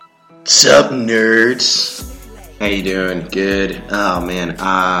Sup, nerds? How you doing? Good. Oh man.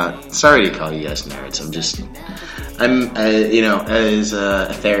 Sorry to call you guys nerds. As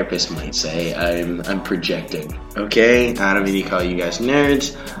a therapist might say, I'm projecting. Okay. I don't mean to call you guys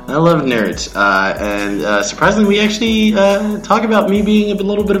nerds. I love nerds. And surprisingly, we actually talk about me being a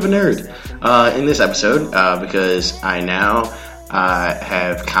little bit of a nerd in this episode because I now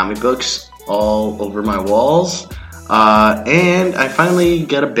have comic books all over my walls. And I finally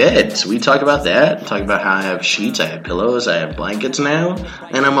got a bed, so we talk about that. Talk about how I have sheets, I have pillows, I have blankets now,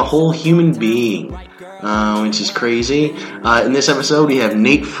 and I'm a whole human being, which is crazy. In this episode, we have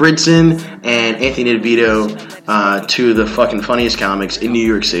Nate Fritzen and Anthony DeVito, two of the fucking funniest comics in New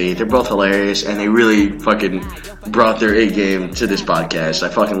York City. They're both hilarious, and they really fucking brought their A game to this podcast. I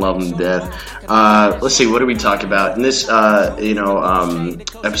fucking love them to death. Let's see, what do we talk about? In this,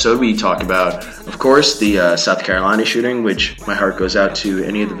 episode, we talk about, of course, the South Carolina shooting, which my heart goes out to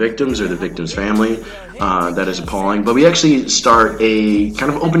any of the victims or the victim's family. That is appalling. But we actually start a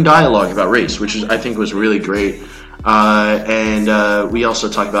kind of open dialogue about race, which I think was really great. And we also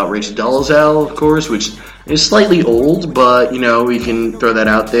talk about Rachel Dolezal, of course, which is slightly old, but, we can throw that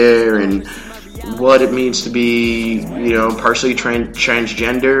out there, and what it means to be, partially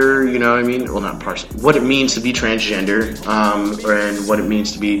transgender, well, not partially, what it means to be transgender, and what it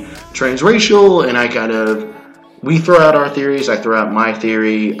means to be transracial, and we throw out our theories. I throw out my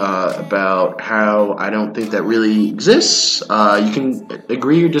theory about how I don't think that really exists. You can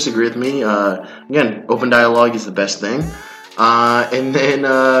agree or disagree with me. Again, open dialogue is the best thing. And then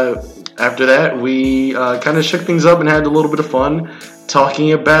after that, we kind of shook things up and had a little bit of fun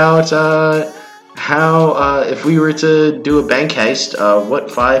talking about how if we were to do a bank heist, what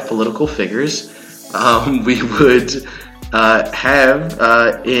 5 political figures we would have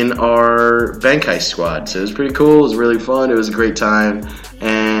in our bank heist squad. So it was pretty cool. It was really fun. It was a great time.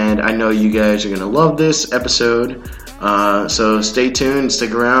 And I know you guys are going to love this episode. So stay tuned.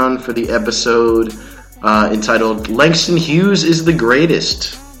 Stick around for the episode entitled Langston Hughes is the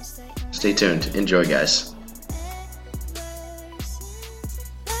Greatest. Stay tuned. Enjoy, guys.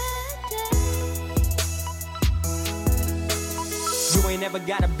 Never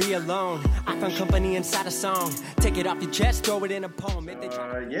gotta be alone. I found company inside a song. Take it off your chest, throw it in a poem.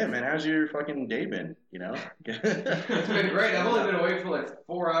 Yeah, man, how's your fucking day been? It's been great. I've only been awake for like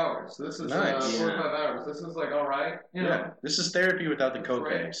 4 hours. So this is nice. 4 or 5 hours. This is like all right. Yeah, this is therapy without the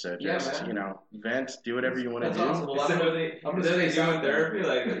copay. Right. So just vent, do whatever you want to do. Awesome. Well, I'm just doing therapy.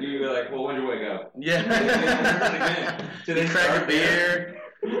 Like you're like, well, when did you wake up? Yeah. Did crack a beer?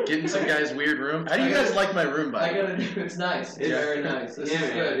 Get in some guy's weird room. How do you guys like my room, by the way? It's nice. It's very nice. This is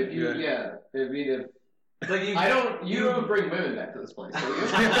good. If you, you don't bring women back to this place. So you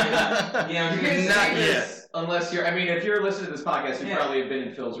not yet. Unless you're, if you're listening to this podcast, you probably have been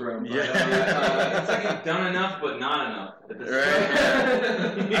in Phil's room. But, it's like you've done enough, but not enough. Right.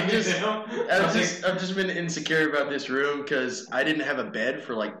 I've just been insecure about this room because I didn't have a bed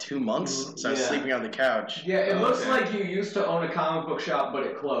for like 2 months, so I was sleeping on the couch. Yeah, it looks like you used to own a comic book shop, but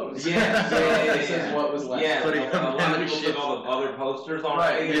it closed. Yeah, this is what was left. Yeah, a lot of people took all the other posters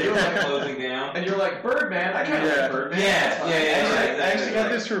already. They were like closing down. And you're like, Birdman, I kind of like Birdman. I actually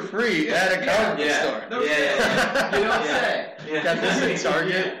got this for free at a comic book store. You don't say. Got this at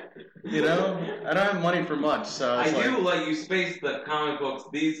Target. I don't have money for much, so I do let you space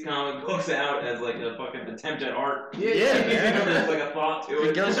these comic books out as like a fucking attempt at art. Yeah, man. There's like a thought to it.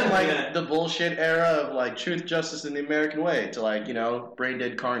 It goes from like the bullshit era of like truth, justice, and the American way to like brain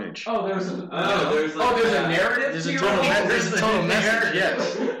dead carnage. Oh, there's a narrative. There's a total message.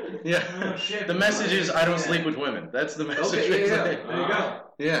 Yes. Yeah. Oh, shit. The message is I don't sleep with women. That's the message. Okay, there you go.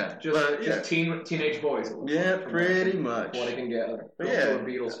 Yeah, just teenage boys. Yeah, pretty much. What I can gather. But yeah,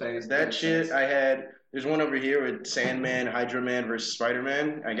 Beatles fans. That shit I had. There's one over here with Sandman, Hydro Man versus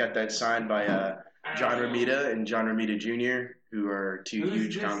Spider-Man. I got that signed by John Romita and John Romita Jr., who are two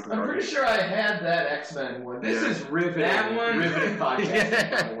huge comic book artists. I'm pretty sure I had that X-Men one. This is riveting. That one? Riveting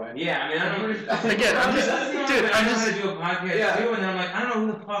podcast, by the way. Yeah, I'm gonna do a podcast too, and I'm like, I don't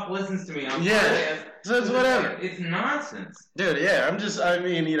know who the fuck listens to me. So it's whatever. It's nonsense. Dude, yeah, I'm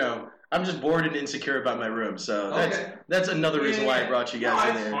just bored and insecure about my room, so that's another reason why I brought you guys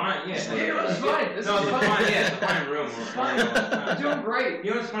in there. Fine. It's fine. It's fine. Yeah, it's a fine room. You're doing great.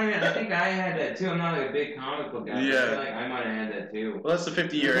 You know what's funny, man? I think I had that too. I'm not like a big comic book guy. Yeah. I feel like I might have had that too. Well, that's the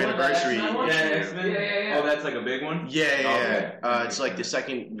 50-year anniversary. X-Men? Yeah. Oh, that's like a big one? Yeah. It's like the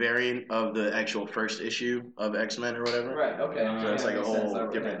second variant of the actual first issue of X-Men or whatever. Right, okay. So it's like a whole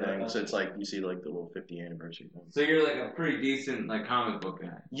different thing. So it's like you see like the little 50th anniversary thing. So you're like a pretty decent like comic book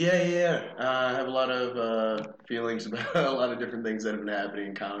guy. Yeah. yeah. I have a lot of feelings about a lot of different things that have been happening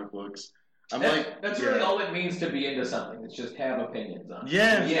in comic books. That's really all it means to be into something. It's just have opinions on it.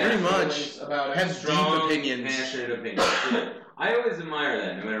 Yeah, Yeah, pretty much. About it. Have Strong, deep opinions. passionate opinions. Yeah. I always admire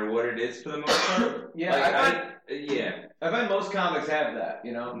that, no matter what it is, for the most part. Yeah, Yeah. I find most comics have that.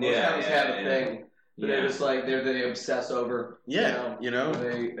 You know, most comics have a thing. But they're just like they obsess over. Yeah, you know.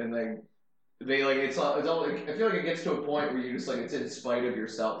 They like it's all. I feel like it gets to a point where you just like it's in spite of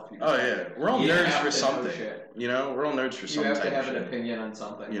yourself. Oh yeah, we're all nerds for something. Shit. You know, we're all nerds for something. You have to have an opinion on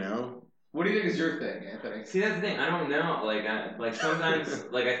something. You know. What do you think is your thing, Anthony? See, that's the thing. I don't know. Like sometimes,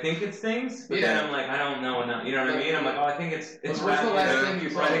 like I think it's things, but then I'm like, I don't know enough. You know what I mean? I'm like, oh, I think it's. What's the last thing you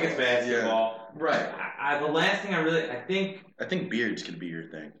saw? I think it's basketball. Right. The last thing I think beards could be your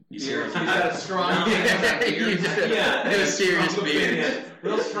thing. Beards. You got a strong opinion on beards. Yeah, a serious beard.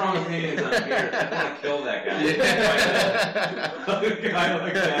 Real strong opinions on beards. I want to kill that guy.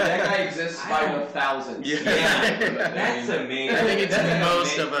 That guy exists by the thousands. Yeah. That's amazing. I think it's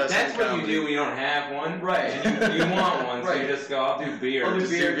most of us. That's what you do when you don't have one. Right. And you want one, so you just go, I'll do beards. I'll do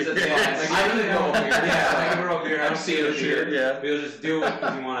beards. I really know a beard. Yeah, I can grow a beard. I don't see a beard. Yeah. But you'll just do it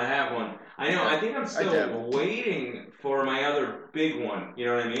because you want to have one. I know. I think I'm still waiting for my other big one. You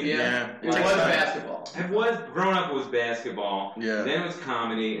know what I mean? Yeah. It was basketball. Growing up, it was basketball. Yeah. Then it was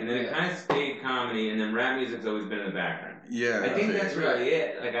comedy, and then it kind of stayed comedy, and then rap music's always been in the background. Yeah. I think that's really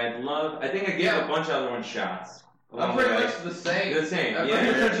it. Like I think I gave a bunch of other ones shots. I'm pretty much the same. The same.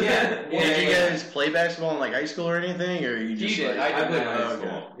 Yeah. Did you guys play basketball in like high school or anything, or you just? I played high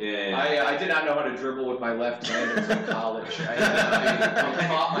school. Yeah. I did not know how to dribble with my left hand until college. I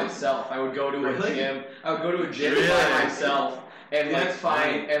taught myself. I would go to a gym. I would go to a gym by myself. And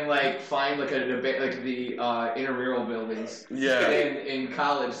find like a debate like the intramural buildings. Yeah. In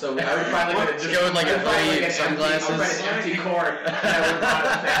college, so I would find like go with like a hoodie and sunglasses. I would find an empty court, and I would run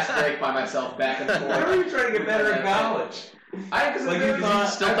a fast break by myself back and forth. Why were you trying to get better in college? Because you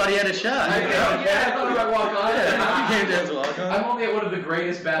still thought he had a shot. I thought he might walk on. You came down to walk on. I'm only at one of the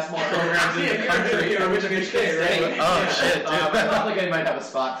greatest basketball programs in the country, for Michigan State, right? Oh shit! I thought like I might have a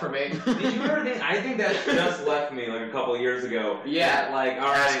spot for me. Did you ever think? I think that just left me like a couple of years ago. Yeah. That, like,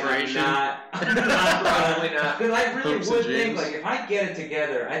 all right, aspiration. Probably not. Because I really Hopes would and think, dreams. like, if I get it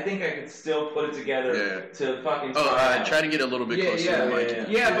together, I think I could still put it together to fucking. Try to get a little bit closer to the mic.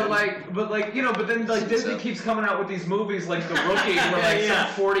 Yeah, but then Disney keeps coming out with these movies like The Rookie, where some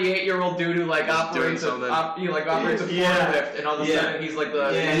 48-year-old dude who like operates a forklift, and all of a sudden he's like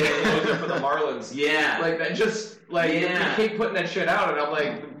the closer for the Marlins. Yeah, like that. Just like you keep putting that shit out, and I'm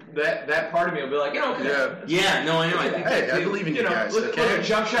like. That part of me will be like, no, I know. I think I believe in you guys. Look, a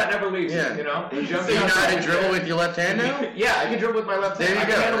jump shot never leaves you. You know, so you know how to dribble with your left hand now? Yeah, I can dribble with my left hand. There you I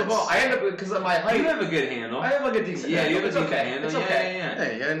go. can handle the ball. I end up because of my height. You have a good handle. I have like a decent. Yeah, handle. you have a It's okay. handle. It's okay. Yeah.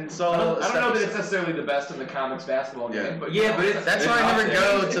 Hey, and so I don't know that it's necessarily the best in the comics basketball game, but that's why I never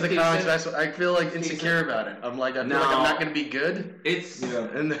go to the decent. comics basketball. I feel like insecure about it. I'm like, I feel like I'm not going to be good. It's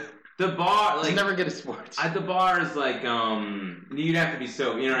and the bar. Like, never good at sports. At the bar is like you'd have to be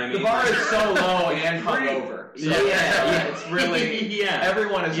so. You know what I mean? The bar is so low and hungover. So it's really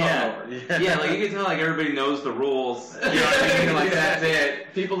everyone is hungover. Yeah, like you can tell like everybody knows the rules. You know what I mean? Like that's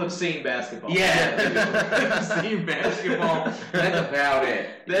it. People have seen basketball. Seen basketball. That's about it.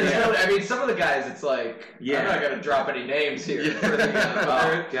 That's really, I mean, some of the guys, it's like I'm not gonna drop any names here.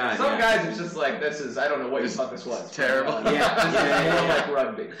 Some guys, it's just like this is I don't know what you thought this was. Terrible. This is more like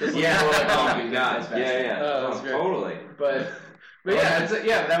rugby. This is more like rugby. Totally. But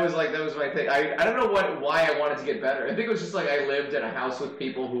that was my thing. I don't know why I wanted to get better. I think it was just like I lived in a house with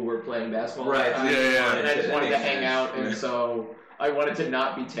people who were playing basketball, right? And I just wanted to hang out, and so I wanted to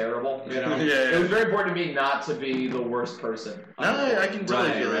not be terrible. You know, it was very important to me not to be the worst person. No, I can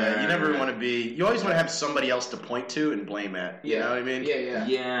totally feel that. You never want to be. You always want to have somebody else to point to and blame at. You know what I mean?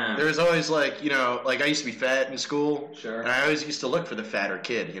 Yeah. There was always like I used to be fat in school. Sure. And I always used to look for the fatter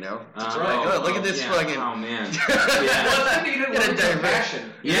kid. You know. Look at this fucking. Oh man. Well, you didn't want to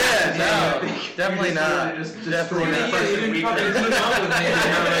passion. Definitely not. Definitely not.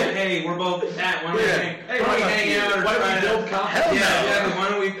 Hey, we're both fat. Why don't we hang out? Why don't we build confidence? Why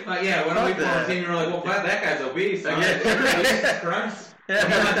don't we? Why don't we form a team? You're like, well, that guy's obese. Jesus Christ.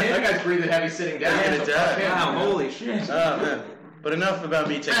 That guy's breathing heavy sitting down. Wow, holy shit. Oh man. But enough about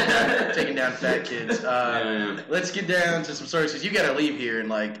me taking down fat kids. Let's get down to some stories because you got to leave here in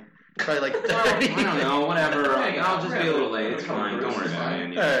probably 30. I don't know, whatever. I'll just be a little late. It's fine. Don't worry about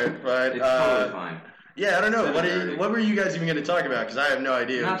it. Alright, but it's totally fine. Yeah, I don't know. What were you guys even going to talk about? Because I have no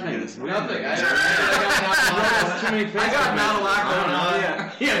idea. Nothing. Nothing. I got not a lot going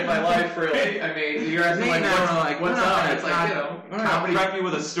on in my life, really. I mean, you're asking what's up? It's like, comedy. Prep you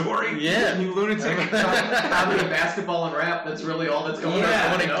with a story. Yeah, you lunatic. Comedy, basketball, and rap. That's really all that's going on.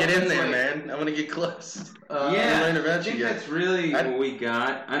 I want to get in there, man. I want to get close. I think that's really what we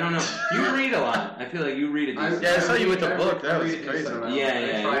got. I don't know. You read a lot. I feel like you read a decent I saw you with the book. That was crazy. I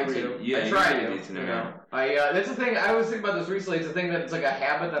try to. That's the thing. I was thinking about this recently. It's a thing that's like a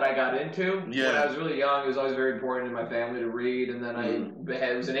habit that I got into when I was really young. It was always very important in my family to read, and then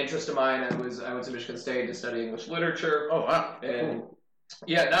it was an interest of mine. I went to Michigan State to study English literature. Oh wow! And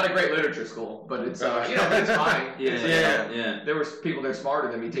yeah, not a great literature school, but it's it's fine. There were people there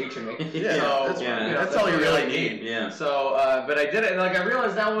smarter than me teaching me. That's all you really need. Yeah. So, but I did it, and like I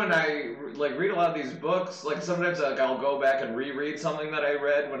realized now when I like read a lot of these books, like sometimes like I'll go back and reread something that I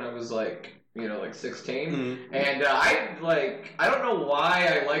read when I was like 16, and I don't know why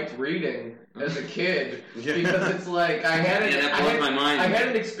I liked reading as a kid because it's like I hadn't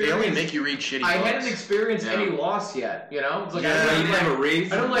experienced. They only make you read shitty books. I hadn't experienced any loss yet. It's like I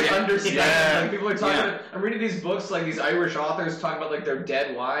don't understand. Yeah. Like people are talking. I'm reading these books, like these Irish authors talking about like their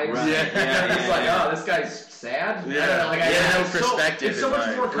dead wives. Right. It's like, oh, this guy's sad. No perspective. It's so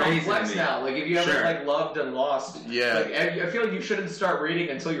much more complex now. Like if you ever like loved and lost. Like I feel like you shouldn't start reading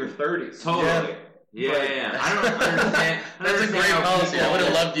until your 30s. Totally. Yeah. I don't understand. That's a great policy. I would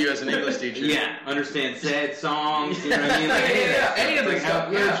have loved you as an English teacher. Understand sad songs. You know what I mean? Any of this stuff.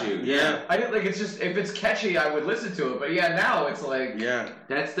 Yeah. I didn't like. It's just if it's catchy, I would listen to it. But now it's like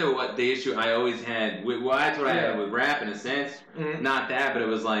That's the issue I always had. That's what I had with rap in a sense. Not that, but it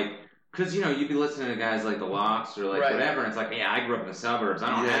was like. Because, you'd be listening to guys like The Lox or like whatever, and it's like, I grew up in the suburbs. I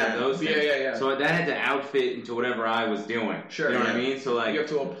don't have those things. So that had to outfit into whatever I was doing. Sure. You know what I mean? So like... You have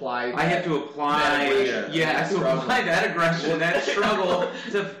to apply... I have to apply... apply that aggression, that struggle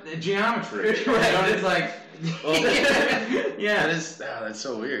to geometry. It's like... That's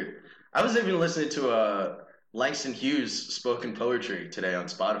so weird. I was even listening to Langston Hughes spoken poetry today on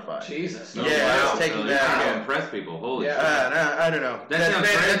Spotify. Jesus. I was taking that. How to impress people. Holy shit. I don't know.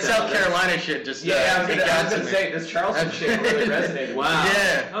 That South Carolina shit just I was going to say, this Charleston shit really resonated. Wow.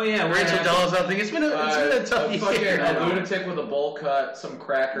 Yeah. Oh, yeah. Rachel Dolezal thing. It's been a tough year. A lunatic with a bowl cut, some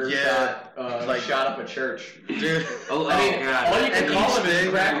crackers got shot up a church. Dude. God. All you can call him is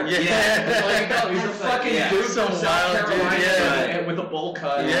crackers. He's a fucking dude from South Carolina with a bowl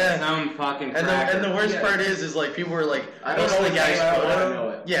cut. Some fucking crackers. And the worst part is like people were like, I don't know the guy's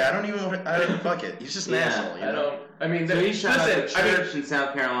photo. Yeah, I don't even. Fuck it. He's just an asshole. I don't. I mean, so he shot up a church in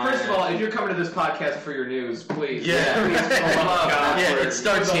South Carolina. First of all, if you're coming to this podcast for your news, please. Yeah. Please, for the love of God. Yeah, it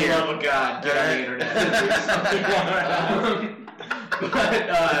starts for here. the love of God, get on the internet.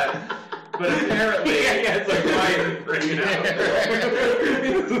 But apparently, it's like Ryan freaking out.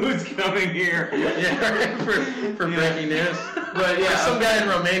 Who's coming here? For breaking news. But there's some guy in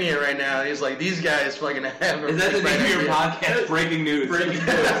Romania right now. He's like, these guys fucking have. Is that the name of your podcast? Breaking news. Breaking news.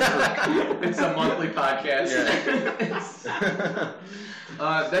 It's a monthly podcast.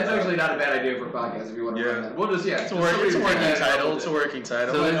 That's actually not a bad idea for a podcast if you want to run that. We'll just It's a working title. It's a working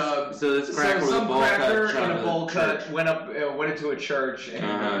title. So this cracker with a bowl cut. Some cracker in a bowl cut went into a church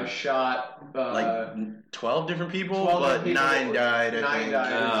and shot like 12 different people, but 9 died. 9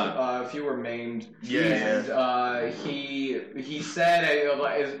 died. A few were maimed. And he said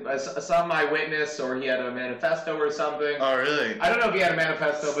some eyewitness or he had a manifesto or something. Oh really? I don't know if he had a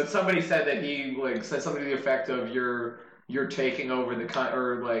manifesto, but somebody said that he said something to the effect of you're taking over the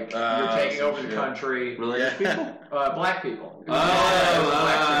you're taking over the country. Religious people? Black people.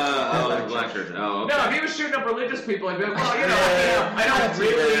 Black church. Oh, okay. No, if he was shooting up religious people, I'd be like, well, I don't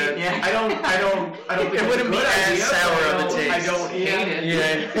really. I don't think it wouldn't be as sour of a taste. I don't hate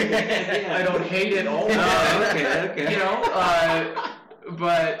it. I don't hate it all. Okay.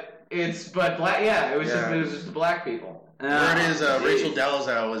 But black. Yeah, it was just the black people. Word is Rachel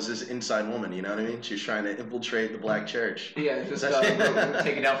Dolezal was this inside woman, you know what I mean? She was trying to infiltrate the black church. Yeah, just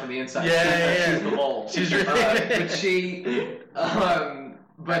take it out from the inside. She's the mole. She's really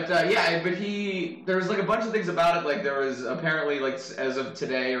but there was like a bunch of things about it. Like there was apparently like as of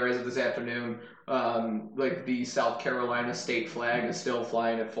today or as of this afternoon, like the South Carolina state flag is still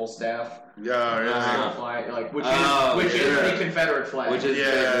flying at full staff. Yeah, really? Which is the Confederate flag. Which is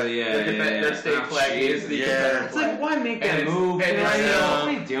their state flag is the Confederate flag. It's like why make that move? What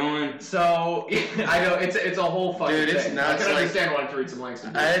are you doing? So I know it's a whole fucking thing. It's not. I can understand wanting to read some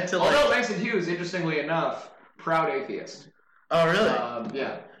Langston Hughes. Although Langston Hughes, interestingly enough, proud atheist. Oh really?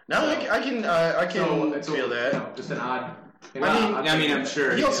 Yeah. No, I can feel that. Just an odd I mean, I'm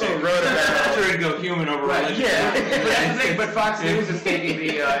sure. He also wrote about. I'm sure he'd go human over religion. Yeah, but that's the thing. But Fox News is taking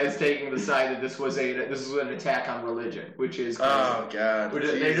the side that this was an attack on religion, which is crazy. Oh God.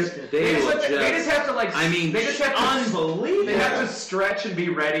 They just have to like. I mean, they just have to unbelievable. They have to stretch and be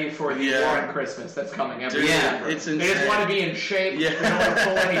ready for the war on Christmas that's coming every December. It's insane. They just want to be in shape. Yeah. They don't want to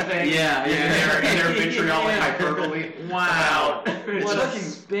pull anything. In their vitriolic hyperbole. Wow. It's What a fucking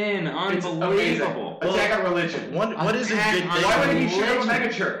spin. Unbelievable. Attack on religion. What is a good thing? Why would he share a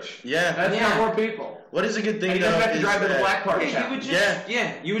mega church? Yeah. That's not more people. What is a good thing? And he doesn't have to drive to the black part.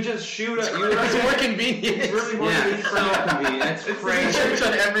 You would just shoot a. It's more convenient. It's really more convenient. So convenient. That's crazy. Church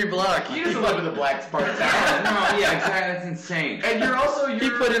on every block. He doesn't live in the black part of town. No, yeah, exactly. That's insane. And he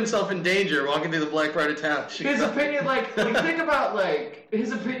put himself in danger walking through the black part of town. His opinion, think about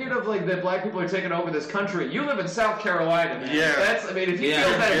his opinion of that black people are taking over this country. You live in South Carolina, man. Yeah. If he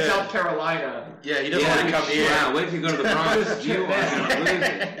feels that in South Carolina. Yeah, he doesn't want to come here. Wow, wait till you go to the Bronx. You are gonna lose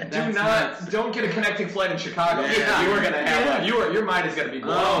it. Don't get a connecting flight in Chicago. Yeah. You are gonna have your mind is gonna be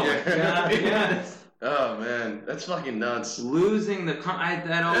blown. Oh my God. Yes. Oh man, that's fucking nuts. Losing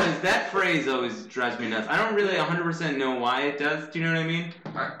that phrase always drives me nuts. I don't really 100% know why it does. Do you know what I mean?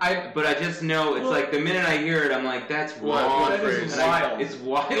 But I just know it's like the minute I hear it, I'm like, that's wrong. That is wild. It's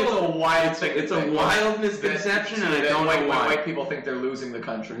wild. It's a wild thing. It's a wild misconception, and I don't know why. White people think they're losing the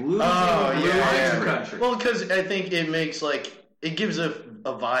country. Losing the country. Well, because I think it makes it gives a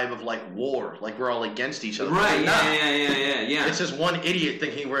vibe of war, we're all against each other. Right? Yeah. It's just one idiot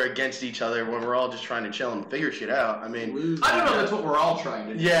thinking we're against each other when we're all just trying to chill and figure shit out. I mean, I don't know. That's what we're all trying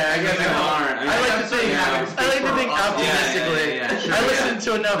to do. Yeah, I guess we are. I like to think optimistically. Yeah, I listened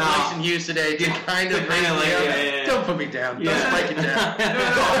to enough Langston Hughes today to kind of bring me up. Don't put me down. Don't spike it down.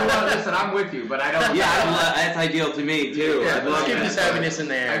 No, listen, I'm with you, but I don't. Yeah, that's ideal to me too. Yeah, let's keep this happiness in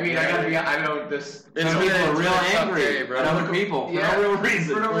there. I mean, I gotta be. I know this. Some people are real angry at other people for no real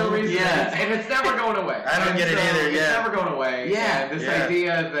reason. For no real reason. Yeah. And it's never going away. I don't get it either. It's never going away. Yeah. And this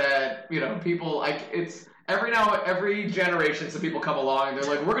idea that people it's. Every generation, some people come along and they're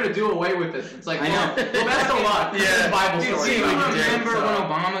like, "We're gonna do away with this." It's like, well, that's a lot. Yeah, Bible story. See, remember when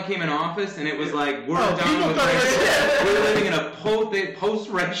Obama came in office and it was like, "We're done with racism. We're living in a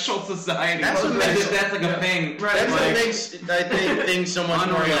post-racial society." That's like a thing. Right. That's what makes things so much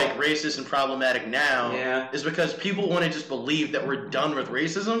more racist and problematic now. Yeah. Is because people want to just believe that we're done with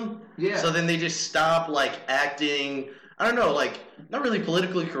racism. Yeah. So then they just stop acting. I don't know, not really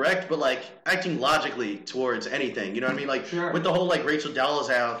politically correct, but acting logically towards anything. You know what I mean? Sure. With the whole Rachel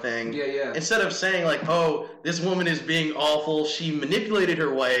Dolezal thing. Yeah. Instead of saying oh, this woman is being awful, she manipulated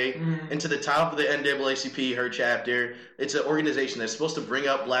her way into the top of the NAACP, her chapter. It's an organization that's supposed to bring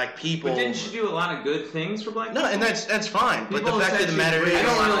up black people. But didn't she do a lot of good things for black people? No, and that's fine. But the fact of the matter is, I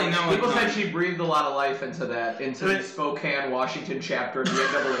don't really know. People said she breathed a lot of life into the Spokane, Washington chapter of the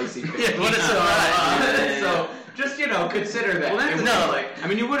NAACP. Yeah, what is so. Just consider that. Well, I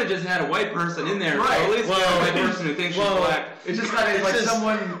mean, you would have just had a white person in there, right? So at least you have a white person who thinks she's black. It's just not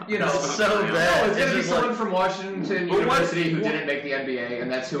someone, It's so bad. No, it's gonna be someone from Washington University who didn't make the NBA, and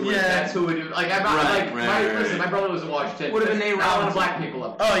that's who. That's who would do. Listen, my brother was in Washington. Would have been Nate Robinson. Robinson. Black people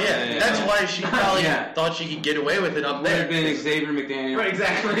up. Oh yeah, that's why she probably thought she could get away with it up there. Would have been Xavier McDaniel. Right,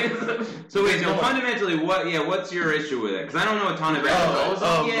 exactly. So wait, fundamentally, what's your issue with it? Because I don't know a ton about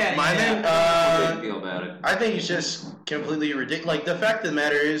it. My thing. How do you feel about it? I think it's just completely ridiculous. The fact of the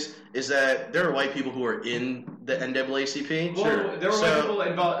matter is that there are white people who are in the NAACP. Well, there were white people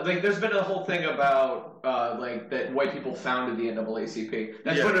involved. There's been a whole thing about that white people founded the NAACP.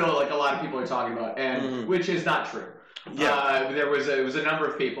 That's what a lot of people are talking about, and which is not true. Yeah, it was a number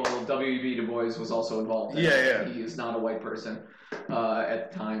of people. W.E.B. Du Bois was also involved. He is not a white person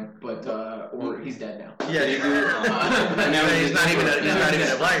at the time, but or he's dead now. Yeah, he's not even a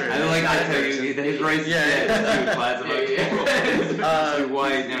black person. I don't like to tell you his race is dead. Two classified people. He's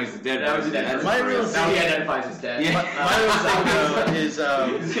white, now he's a dead person. My real thing, now he identifies as dead. Yeah. My real thing is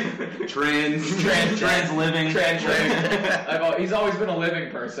trans living. He's always been a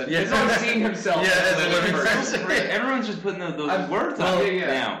living person. He's always seen himself as a living person. Everyone's just putting those words out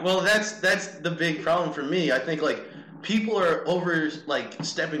now. Well, that's the big problem for me. I think people are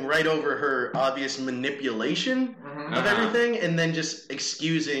stepping right over her obvious manipulation of everything, and then just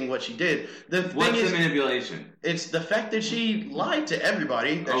excusing what she did. What's the manipulation? It's the fact that she lied to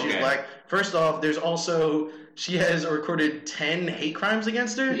everybody that she's black. First off, there's also she has recorded 10 hate crimes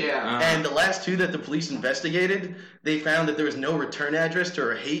against her. Yeah. And the last 2 that the police investigated, they found that there was no return address to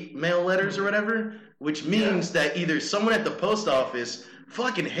her hate mail letters or whatever, which means that either someone at the post office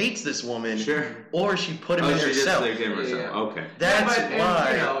fucking hates this woman, sure, or she put him in herself. Okay, that's why.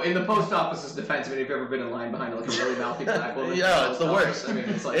 And, you know, in the post office's defense, I mean, if you've ever been in line behind like a really mouthy black woman, it's the worst. I mean,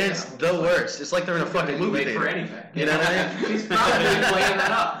 it's like the worst. It's like they're in a fucking movie theater for anything. You know what I mean? She's probably playing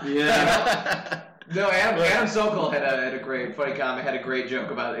that up. Yeah. No, Adam Sokol had a great funny comment. Had a great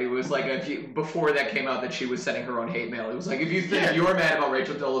joke about it. It was like before that came out that she was sending her own hate mail. It was like if you think you're mad about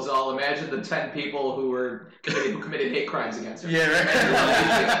Rachel Dolezal, imagine the 10 people who committed hate crimes against her. Yeah, right.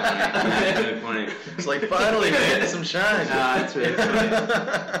 That's funny. It's like finally getting some shine. That's right.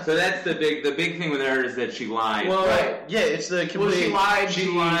 So that's the big thing with her is that she lied. Well, right. Yeah, it's the complete. Well, she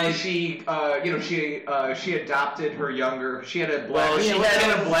lied. She lied. She adopted her younger. She had a black. Well, she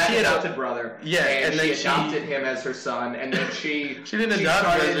had a black adopted brother. Yeah. And then she adopted him as her son, and then she didn't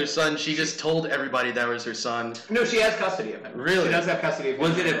adopt him as her son. She just told everybody that was her son. No, she has custody of him. Really? She does have custody of him.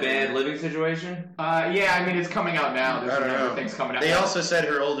 Was it a bad living situation? Yeah, I mean it's coming out now. I don't know. Everything's coming out. They now. also said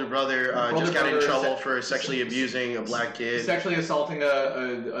her older brother just got in trouble for sexually abusing a black kid, sexually assaulting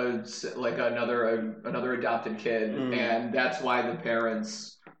another adopted kid, and that's why the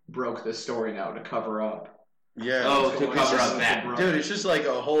parents broke this story now to cover up. Yeah. Oh, to cover up that. Dude, it's just like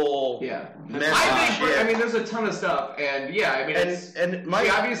a whole mess of shit. I mean, there's a ton of stuff, and yeah, I mean, she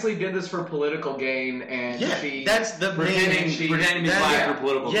obviously did this for political gain, and that's the pretending to be black for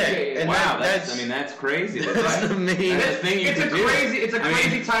political gain. And wow, that's crazy. That's the main thing you can do. It's a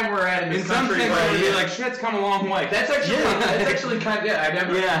crazy time we're at in this country. You're like, shit's come a long way. That's actually kind of I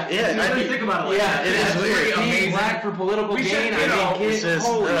never. I didn't think about it. It is weird. Being black for political gain.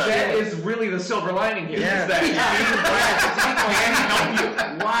 That is really the silver lining here. Yeah.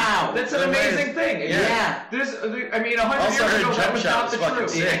 Wow, that's an amazing thing. Yeah. There's, I mean, 100 years ago that was not the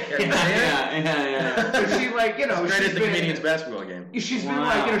truth. Yeah. So she like, straight at the comedian's basketball game. She's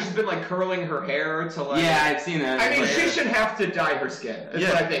been she's been like curling her hair to like. Yeah, I've seen that. I mean, she should have to dye her skin. That's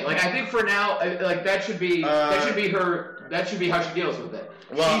what I think. Like, I think for now, like that should be how she deals with it.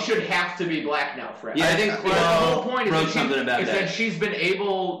 Well, she should have to be black now, Fred. Yeah, I think the whole point is that she's been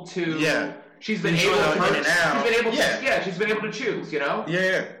able to. Yeah. She's been able to choose, you know?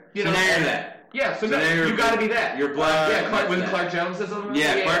 Yeah. So now you're that. Yeah, so now you've got to be that. You're black. Clark Jones says something about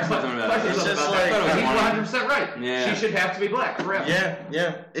that. Yeah, Clark says something about that. He's 100% right. Yeah. She should have to be black forever.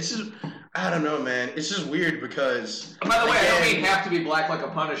 Yeah. It's just, I don't know, man. It's just weird because... By the way, I don't mean have to be black like a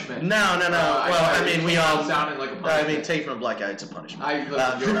punishment. No. Well, I mean, we all... sounded like a punishment. I mean, take from a black guy, it's a punishment. I'm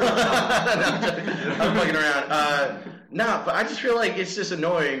fucking around. No, but I just feel like it's just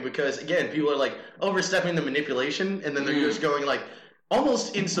annoying because, again, people are, like, overstepping the manipulation, and then they're just going, like,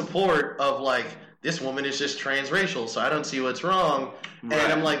 almost in support of, like, this woman is just transracial, so I don't see what's wrong. Right.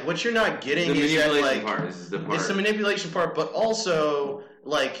 And I'm like, what you're not getting is that, like... This is the part. It's the manipulation part, but also,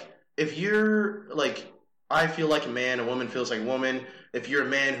 like, if you're, like... I feel like a man, a woman feels like a woman. If you're a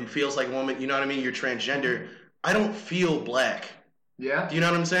man who feels like a woman, you know what I mean? You're transgender. I don't feel black. Yeah. Do you know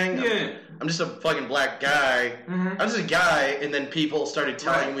what I'm saying? Yeah. I'm just a fucking black guy. Mm-hmm. I'm just a guy, and then people started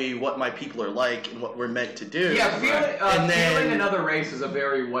telling me what my people are like and what we're meant to do. Yeah, feeling another race is a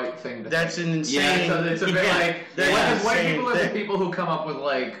very white thing. That's an insane. Yeah, it's a very white people are the people who come up with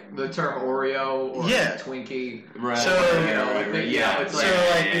like the term Oreo or Twinkie. Right. So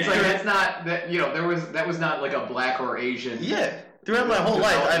it's like that's not that that was not like a black or Asian. Yeah. Throughout my whole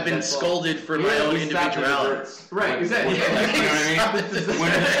life, I've been scolded for my own individuality. Right, exactly. You know what I mean?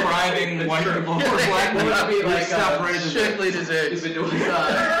 When describing white people who are black, would be like strictly deserved. If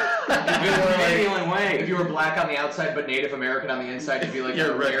you were black on the outside but Native American on the inside, you'd be like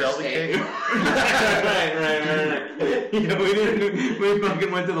you're a red velvet cake. Right. We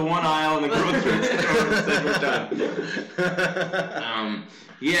fucking went to the one aisle in the grocery store and said we're done.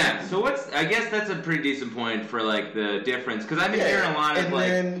 Yeah, so I guess that's a pretty decent point for, like, the difference, because I've been hearing a lot of,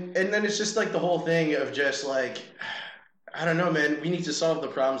 and then it's just, like, the whole thing of just, like, I don't know, man, we need to solve the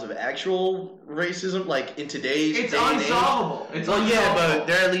problems of actual racism, like, in today's It's day and age. unsolvable. Yeah, but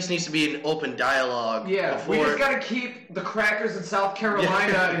there at least needs to be an open dialogue. Yeah, before... we just gotta keep the crackers in South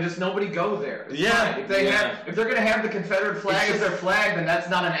Carolina and just nobody go there. It's fine. If they're gonna have the Confederate flag as their flag, then that's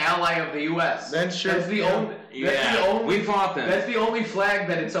not an ally of the U.S. That's true. That's the only. We fought them. That's the only flag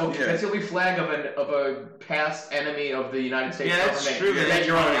that it's okay. Yeah. That's the only flag of a past enemy of the United States government. That's true. That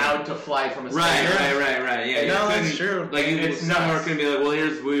you're allowed to fly from a state. Right. Yeah, no, that's true. Like, it's not going to be like,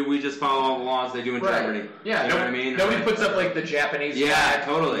 well, we just follow all the laws they do in Germany. Yeah, you know what I mean? Nobody puts up like the Japanese flag. Yeah,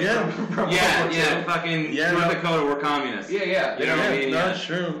 totally. Yeah. Fucking North Dakota, we're communists. Yeah. You know what I mean? That's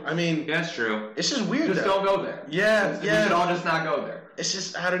true. I mean, that's true. It's just weird. Just don't go there. Yeah. We should all just not go there. It's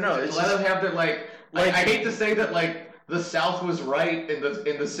just I don't know. Let them have their like I hate to say that like the South was right in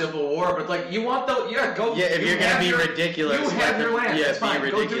the Civil War, but like you want go. Yeah, if you're gonna be ridiculous, you have your land. Yeah, it's fine.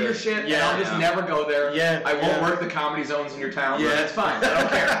 Go do your shit. Yeah, and I'll just never go there. Yeah, I won't work the comedy zones in your town. Yeah, that's fine. I don't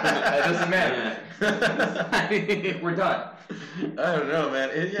care. It doesn't matter. We're done. I don't know,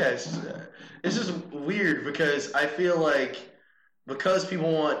 man. It's just weird because I feel like because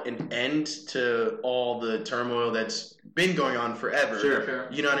people want an end to all the turmoil that's been going on forever. Sure.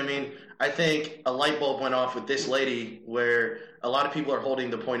 You know what I mean? I think a light bulb went off with this lady where a lot of people are holding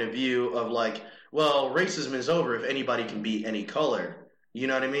the point of view of like, well, racism is over if anybody can be any color. You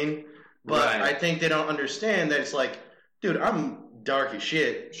know what I mean? But Right. I think they don't understand that it's like, dude, I'm dark as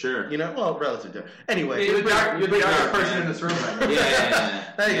shit. Sure. You know, well, relative dark. Anyway, You're the darkest dark, person man. in this room right now. Yeah.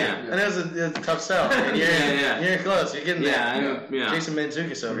 thank you. Yeah. And it was a tough sell. And you're close. You're getting there. Yeah. Jason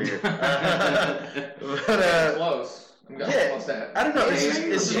Mantzoukas over here. Close. I'm close to that. I don't know. It's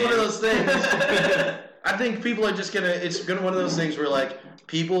just one of those things. I think people are just it's gonna one of those things where like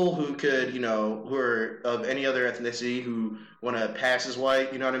people who could, who are of any other ethnicity who want to pass as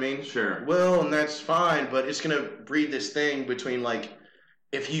white, you know what I mean? Sure. Well, and that's fine, but it's gonna breed this thing between like,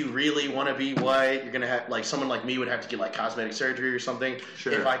 if you really want to be white, you're gonna have like someone like me would have to get like cosmetic surgery or something.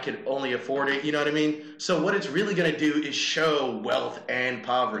 Sure. If I could only afford it, you know what I mean? So what it's really gonna do is show wealth and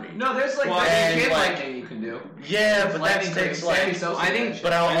poverty. No, there's like lightning you can do. Yeah, but that takes like.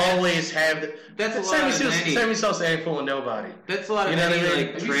 But I'll always have. That's a lot of Sammy Sosa ain't fooling nobody. That's a lot of You know what I mean?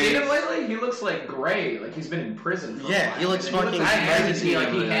 like Have you seen him lately? He looks like gray, like he's been in prison for a while. He looks fucking crazy. crazy. Like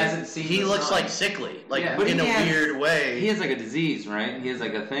he hasn't seen. He the looks sun. like sickly, like Yeah. But in a he has- weird way. He has like a disease, right? He has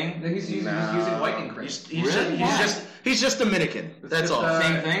like a thing. He's using whitening cream. He's just Dominican. That's all.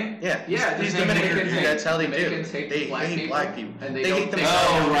 Same thing. Yeah, Yeah, he's the Dominican. Dominicans That's how they do. Dominicans hate They black hate people, black people. and They they hate don't themselves.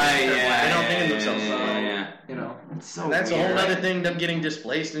 think- Oh right, yeah. They don't think of themselves. Yeah. You know. It's so That's a weird. whole other thing, them getting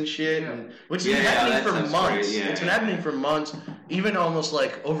displaced and shit, and, which has been Yeah, happening that for sounds months. great. Yeah, It's been yeah. happening for months, even almost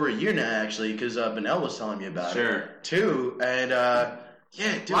like over a year now, actually, because Benel was telling me about it too. And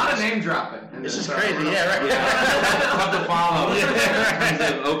dude, A lot of name dropping. This is crazy. Yeah, right. Tough to follow. In terms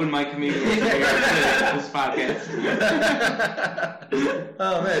of open mic comedians. This podcast.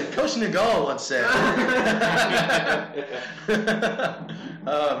 Oh man, Coach Nagal once said.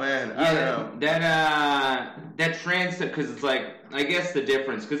 Oh man, I don't know. That transcript, because it's like, I guess the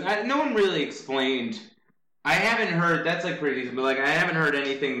difference, because no one really explained. I haven't heard, that's like pretty decent, but like I haven't heard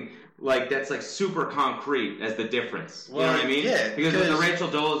anything like that's like super concrete as the difference. You know what I mean? Yeah, because with the Rachel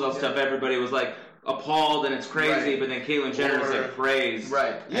Dolezal stuff, everybody was like appalled and it's crazy, but then Caitlyn Jenner's like praised.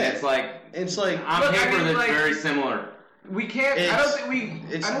 Right. And it's like on But, paper that's like, very similar. We can't. I don't think we.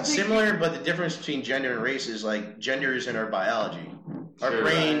 It's I don't think similar, but the difference between gender and race is like gender is in our biology. Our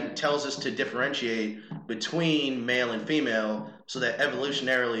brain tells us to differentiate between male and female, so that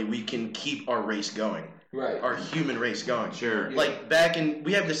evolutionarily we can keep our race going. Right. Our human race going. Sure. Like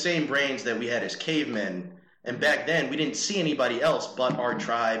we have the same brains that we had as cavemen, and back then we didn't see anybody else but our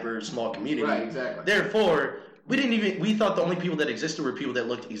tribe or small community. Right. Exactly. Therefore, we thought the only people that existed were people that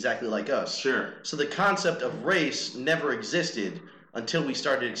looked exactly like us. Sure. So the concept of race never existed until we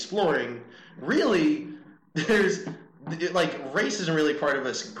started exploring. Really, race isn't really part of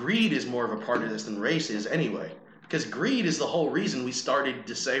us. Greed is more of a part of this than race is anyway. Because greed is the whole reason we started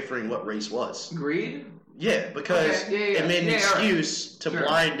deciphering what race was. Greed? Yeah, because it made an excuse to Sure.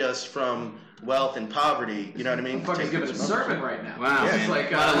 blind us from wealth and poverty. You know what I mean? Fucker's giving a sermon right now. Wow. Yeah. It's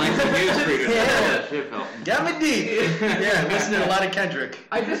like A lot of links of news for you. Yeah. Shit, Phil. Got me deep. Yeah, listening to a lot of Kendrick.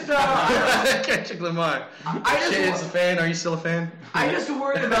 I just Kendrick Lamar. just Shad's a fan. Are you still a fan? I just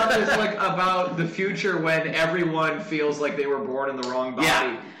worry about this, like about the future when everyone feels like they were born in the wrong body.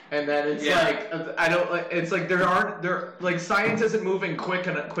 Yeah. And then it's it's like science isn't moving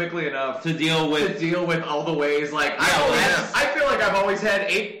quickly enough To deal with all the ways I feel like I've always had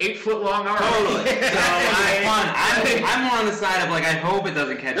 8 foot long arms. Totally. So I'm more on the side of like I hope it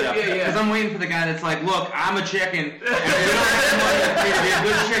doesn't catch up because I'm waiting for the guy that's like, look, I'm a chicken, and we don't have the money for me to be a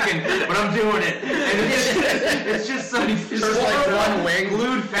good chicken, but I'm doing it. And it's just some like one wing,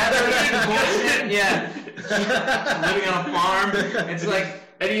 glued feather bullshit. Yeah, living on a farm. It's like.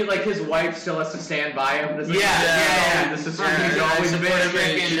 And his wife still has to stand by him. This is He's always been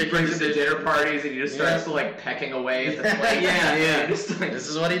chicken. He brings him to dinner parties, and he just starts to pecking away at the plate. This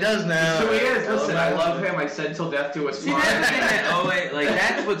is what he does now. So he is. Listen, I love him. I said till death do us See, part. that's the thing that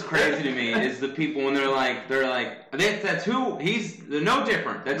that's what's crazy to me is the people when they're like that's who they're no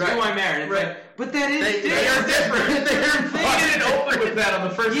different. That's who I married. It's like But that is They are different. They didn't open with that on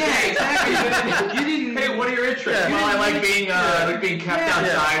the first day. Exactly. You didn't. Hey, what are your interests? Well, I like being kept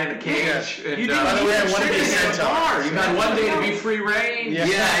outside in a cage. You And, didn't by the way, I even want to be a sit in a centaur. bar. you got one day to be free reign.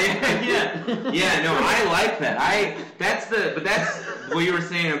 Yeah. No, I like that. That's what you were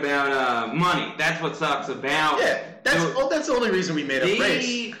saying about money. That's what sucks about. Yeah, that's the only reason we made a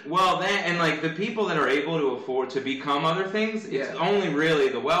race. Well, that and like the people that are able to afford to become other things, it's only really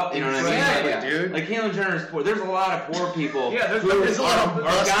the wealth. You know what I mean? Exactly, dude. Like Caitlyn Jenner's poor. There's a lot of poor people. Yeah, there's a lot of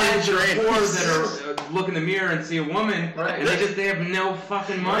are guys that are poor trainers. that are look in the mirror and see a woman, and they have no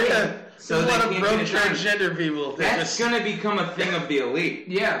fucking money. Yeah. So There's a lot of they broke can't get it done. transgender people. That's gonna become a thing of the elite.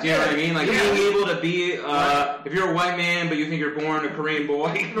 Yeah. Do you know what I mean? Like Yeah. being able to be, if you're a white man but you think you're born a Korean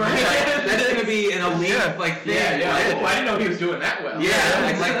boy, that's gonna be an elite like thing. Yeah. Right? Oh, I didn't know he was doing that well. Yeah,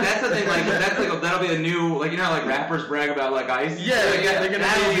 like that's the thing. Like that'll be a new, like you know how like rappers brag about like ice. Yeah, like, they're gonna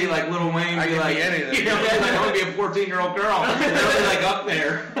that'll be- be like Lil Wayne I be can like, be anything. you know, like, I want to be a 14-year-old girl. That'll be like up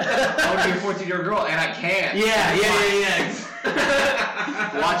there. I want to be a 14-year-old girl, and I can. Yeah.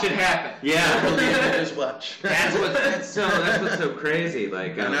 Watch it happen. Yeah. Just watch. That's what's so crazy.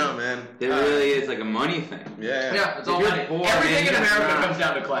 Like I know, man. It really is like a money thing. Yeah. Yeah, it's If all you're money. poor, Everything man, in you America gotta- comes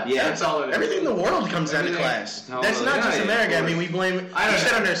down to class. Yeah. That's all it is. Everything in the world comes down to Everything. class. Totally. That's not just Yeah, America. of I mean, we blame. We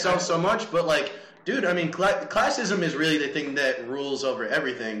shit on ourselves so much, but like, dude, I mean, classism is really the thing that rules over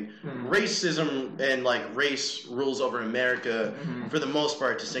everything. Racism and like race rules over America for the most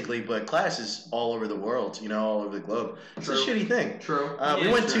part, distinctly. But class is all over the world. You know, all over the globe. It's a True. shitty thing. True. We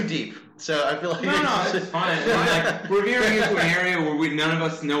Yeah, went true. too deep, so I feel like No, it's fine. Like, we're veering into an area where none of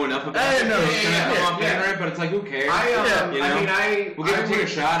us know enough about. I know. So it's gonna come off Yeah. ignorant, but it's like, who cares? I You know? We'll get to take a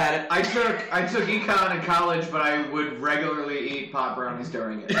shot at it. I took econ in college, but I would regularly eat pot brownies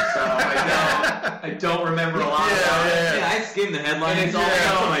during it, so I don't remember a lot about it. Yeah, I skimmed the headlines. And it's I got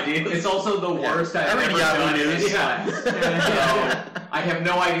some also ideas. it's also the worst I've I read ever Yahoo done in News. class. So I have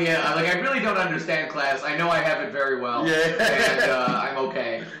no idea. Like I really don't understand class. I know I have it very well. Yeah. And I'm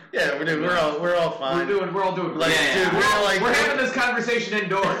okay. Yeah, we're all fine. We're all doing Like, great. dude, we're like We're having this conversation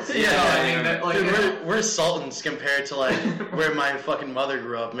indoors. Yeah, So, I mean, that, like, dude, we're sultans compared to like where my fucking mother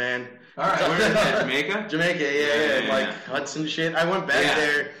grew up, man. all right. Where is that, Jamaica? Jamaica, yeah, like Hudson shit. I went back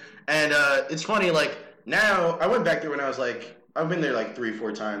there, and it's funny. Like now, I went back there when I was like, I've been there like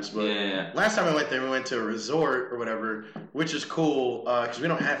 3-4 times, but last time I went there, we went to a resort or whatever, which is cool because we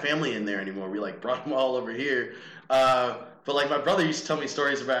don't have family in there anymore. We like brought them all over here. But like my brother used to tell me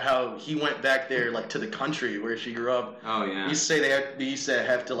stories about how he went back there like to the country where she grew up. Oh yeah. He used to say they used to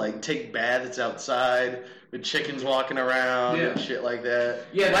have to like take baths outside with chickens walking around and shit like that.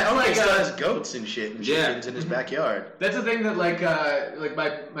 Yeah, my that's uncle like, still has goats and shit and chickens in his backyard. That's the thing that like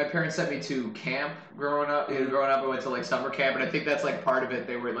my parents sent me to camp growing up. Growing up, I went to like summer camp, and I think that's like part of it.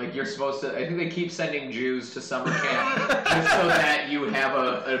 They were like, you're supposed to. I think they keep sending Jews to summer camp just so that you have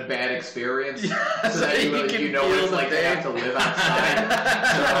a bad experience, so that you know what it's like to have to live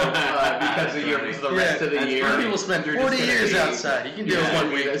outside. So because of the rest of the year, Some people spend 40 years outside. You can do it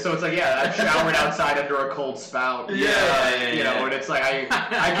 1 week. So it's like, I'm showered outside under a cold spout. You know, and it's like I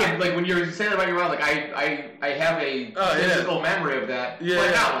can like when you're saying about your mom, like I have a physical memory of that,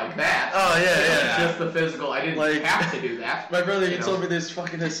 but not like that. Oh yeah. Just the physical. I didn't have to do that. My brother, he told me this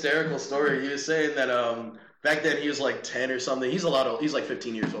fucking hysterical story. He was saying that back then he was like 10 or something. He's like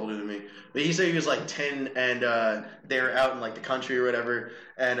 15 years older than me. But he said he was like 10 and they were out in like the country or whatever.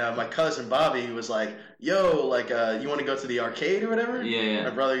 And my cousin Bobby was like, yo, like you want to go to the arcade or whatever? Yeah. My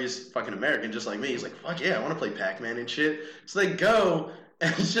brother, he's fucking American just like me. He's like, fuck yeah, I want to play Pac-Man and shit. So they go.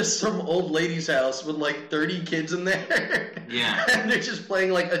 And it's just some old lady's house with like 30 kids in there. Yeah. And they're just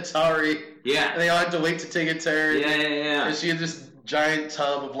playing like Atari. Yeah. And they all have to wait to take a turn. Yeah. And she had this giant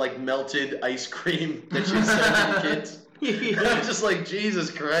tub of like melted ice cream that she's serving the kids. I'm just like,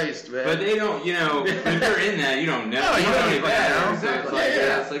 Jesus Christ, man. But they don't, you know, when you're in that, you don't know. No, you don't any know better. that. Exactly.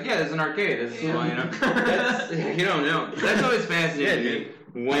 It's like, there's an arcade. This is why, you know. You don't know. That's always fascinating to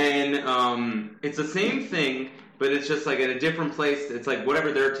me. When it's the same thing, but it's just like at a different place. It's like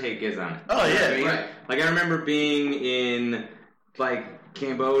whatever their take is on it. Oh, You know yeah, what I mean? right. Like I remember being in like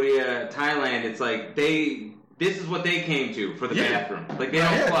Cambodia, Thailand. It's like this is what they came to for the bathroom. Like they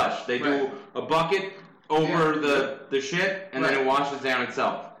don't flush. They do a bucket over the shit, and then it washes down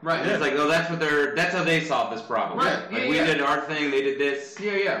itself. Right. And it's like, oh, that's how they solved this problem. Right. Like we did our thing, they did this.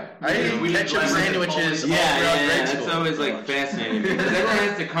 Yeah. I ate ketchup sandwiches all throughout grade school. That's always like fascinating because everyone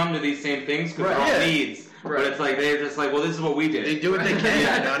has to come to these same things because they're all needs. But it's like they're just like, well, this is what we did. They do what they can,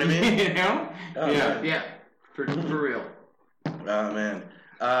 you know what I mean? You know? Oh, Yeah. For real. Oh, man.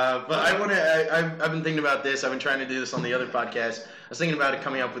 But I've been thinking about this. I've been trying to do this on the other podcast. I was thinking about it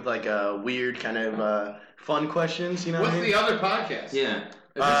coming up with like weird kind of fun questions. You know What's what I mean? the other podcast? Yeah.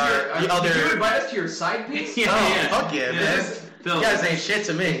 Did you invite us to your side piece? Fuck yeah, man. Phil. You guys ain't shit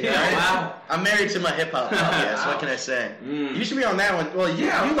to me. Yeah, right? wow. I'm married to my hip hop podcast. What can I say? You should be on that one. Well, you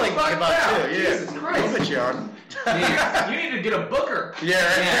like fuck hip hop that. too. Yeah. Jesus Christ. I'll put you on. You need to get a booker. Yeah,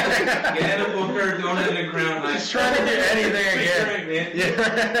 right. Get a booker, don't have a crown. Just trying to do anything.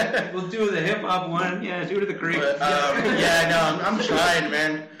 Yeah. We'll do the hip hop one. Yeah, do it at the creek. But, I'm trying,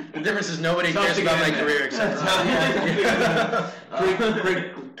 man. The difference is nobody cares about my career except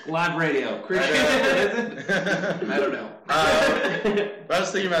Creek live radio. I don't know. I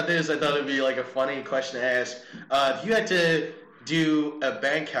was thinking about this. I thought it'd be like a funny question to ask. If you had to do a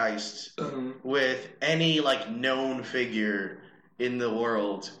bank heist with any like known figure in the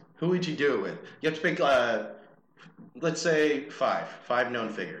world, who would you do it with? You have to pick, let's say five known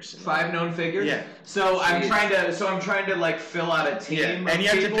figures. 5 known figures. Yeah. So I'm trying to like fill out a team. Yeah. And you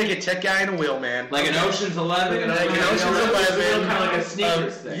have to pick a tech guy and a wheel man. Like an Ocean's 11. Like an Ocean's 11. Kind of like a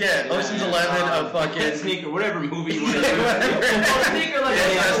sneakers thing. Yeah, Ocean's 11 of fucking sneaker, whatever movie you want to do. Sneaker like I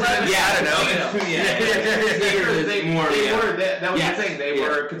don't know. Sneakers is more. That was the thing. They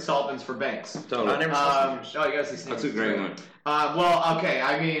were consultants for banks. Totally. You gotta see sneakers. That's a great one. Well, okay.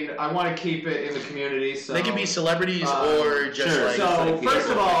 I mean, I want to keep it in the community. So they can be celebrities or just like. So first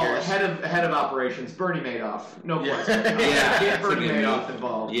of all, figures. head of operations, Bernie Madoff. No question. Yeah. Bernie Madoff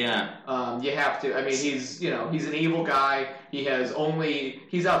involved. Yeah. You have to. I mean, he's an evil guy. He's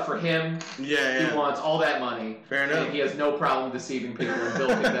out for him. Yeah. He wants all that money. Fair enough. And he has no problem deceiving people and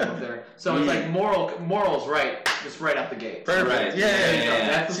bilking them up there. So it's like morals right, just right out the gate. Perfect. Right. Yeah.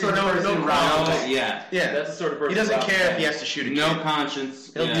 That's the sort of person who robs. Yeah. That's the sort of person. He doesn't who robs care if he banks. has to shoot a kid. No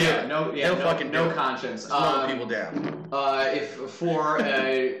conscience. He'll do it. He'll fucking do it. conscience. Slow people down.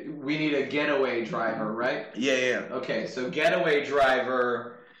 We need a getaway driver, right? Yeah. Okay, so getaway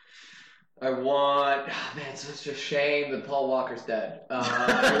driver. I want. Oh, man, it's such a shame that Paul Walker's dead. God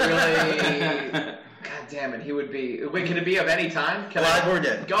damn it, he would be. Wait, can it be of any time? Alive or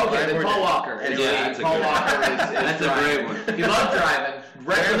dead? Okay, then Paul Walker. Anyway, Paul Walker is that's a great one. He loved driving.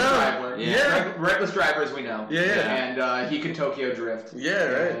 Reckless driver. Yeah. Reckless driver, as we know. Yeah. And he could Tokyo Drift. Yeah,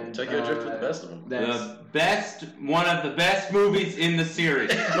 right. And, Tokyo Drift was the best of them. One of the best movies in the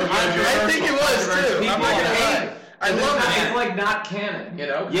series. I think it was too. I'm not gonna lie. I love it. It's like not canon, you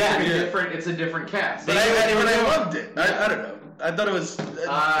know? Yeah. It's a different cast. But I loved it. I don't know. I thought it was Too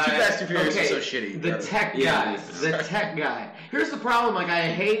Fast, Too Furious is so shitty. The tech guy. The tech guy. Here's the problem. Like,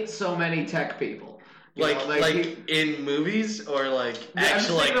 I hate so many tech people. Like in movies or like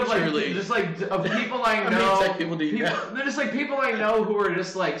actually like truly just like of people I know. How many tech people do you know? They're just like people I know who are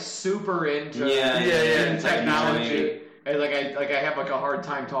just like super into technology. And like I have like a hard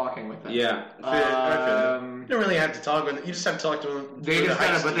time talking with them. Yeah. You don't really have to talk with them. You just have to talk to them. They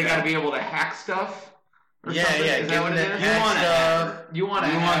gotta be able to hack stuff. Yeah. Is that what it is? You want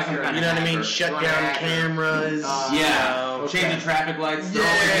to hack, you know what I mean? Shut down cameras. Change the traffic lights. Yeah.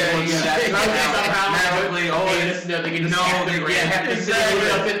 Magically, they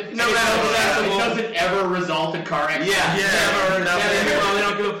doesn't ever result in car accidents. Never. They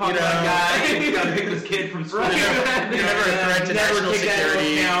don't give a fuck about a guy. You gotta pick this kid from school. Never a threat to national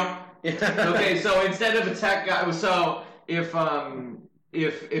security. Okay, so instead of a tech guy, so if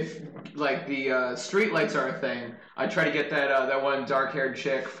like the street lights are a thing, I try to get that one dark-haired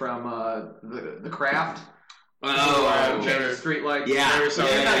chick from the Craft. Street lights. Yeah. She's not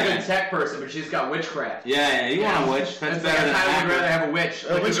a good tech person, but she's got witchcraft. Yeah, you want a witch. That's better than I would rather have a witch.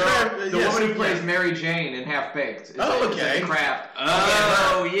 Like the woman who plays yes. Mary Jane in Half Baked. Okay. Craft.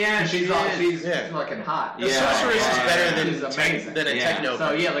 Yeah. She's fucking hot. The sorceress is better than a techno.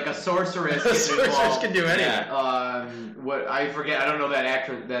 So like a sorceress. A sorceress can do anything. Yeah. What I forget. I don't know that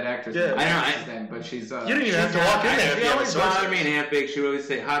actress. Yeah. I know his name, but she's. You don't even have to walk in there. She always bothered me in Half Baked. She would always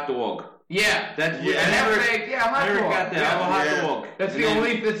say hot dog. Yeah, that's I never got that. Hot dog. That's the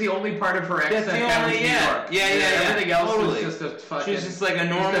only part of her accent that was New York. Yeah. Everything else was just a fucking. She's just like a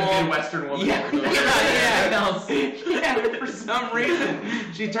normal Western woman. For some reason,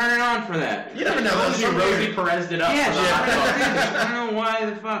 she turned it on for that. You never know. She Rosie Perez it up. Yeah, I don't know why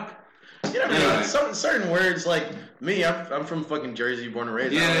the fuck. You never know. Certain words like me, I'm from fucking Jersey, born and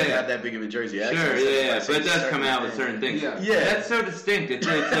raised. I don't have that big of a Jersey accent. Sure, but it does come out with certain things. Yeah. That's so distinct. It's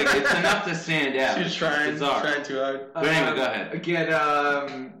enough to stand out. She's trying too hard. But anyway, go ahead. Get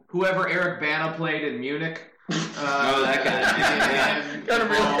whoever Eric Bana played in Munich. That guy. Kind of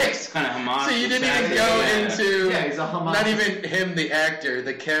relax. Kind of Hamas. So you didn't even go into. Yeah, he's a Hamas. Not even him, the actor,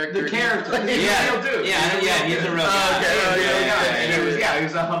 the character. The character. He's Yeah. a real dude. Yeah, he's a real guy. He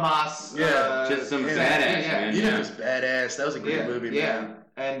was a Hamas. Just some badass, man. He was badass. That was a great movie, man. Yeah.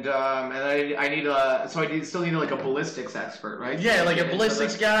 And I need still need like a ballistics expert, right? Yeah, like a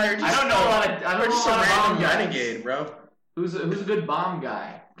ballistics guy, or just I don't know a lot of or just a random renegade, bro. Who's a good bomb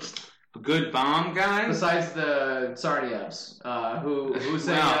guy? A good bomb guy? Besides the Sarnievs, who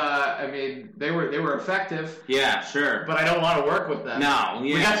say, I mean, they were effective. Yeah, sure. But I don't want to work with them. No,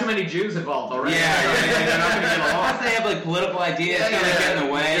 we got too many Jews involved already. Yeah. They're not going to get along. Plus they have like political ideas that get in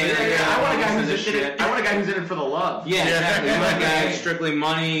the way. I want a guy who's in it for the love. Yeah, exactly. You want a guy strictly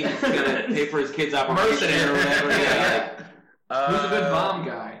money, he's gonna pay for his kids' operation or whatever. Who's a good bomb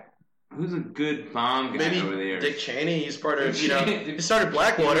guy? Who's a good bomb guy Maybe over there? Dick Cheney. He's part of, he started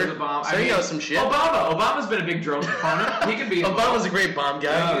Blackwater. So he knows some shit. Obama's been a big drone component. He could be. Obama's a great bomb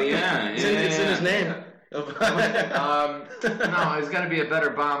guy. Oh, yeah. It's in his name. No, he's got to be a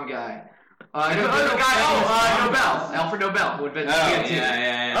better bomb guy. Nobel. Alfred Nobel, who invented TNT.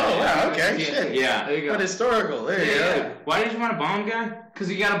 Yeah. Oh, wow, okay. Shit. Yeah. There you go. But historical. There you go. Why did you want a bomb guy? Because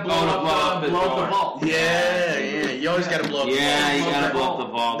you got to blow up the vault. Yeah. You always got to blow up the vault. Yeah, you got to blow up the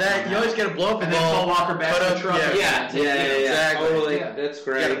vault. You always got to blow up the and vault. And then Paul Walker back the truck. Yeah. Exactly. Totally. Yeah. That's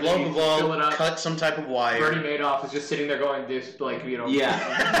great. You got to blow up the vault, cut some type of wire. Bernie Madoff is just sitting there going, just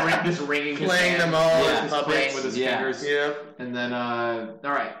just ringing his playing hands, them all just playing with his fingers. Yeah. And then, all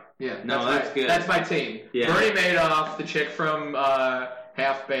right. Yeah. That's good. That's my team. Yeah. Bernie Madoff, the chick from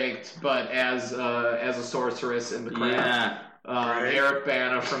Half Baked, but as a sorceress in the craft. Yeah. Eric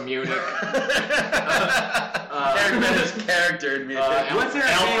Bana from Munich. Eric Bana's character in Munich. What's her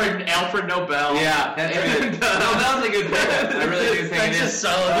name? Alfred Nobel. Yeah, that's good. Nobel's a good pick. I really do think that's it just is.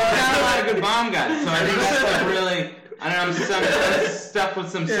 solid. There's not a lot of good bomb guys, so I think that's like really. I don't know. I'm stuck with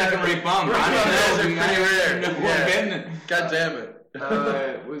some second-rate bombs. I don't know. God damn it.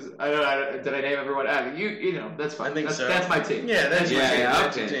 Did I name everyone? That's fine. I think so. That's my team. Yeah, that's my team.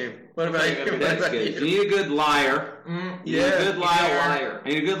 That's okay. your team. What about you? That's good. You need a good liar. You need a good liar.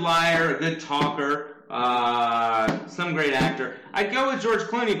 You need a good liar, a good talker, some great actor. I'd go with George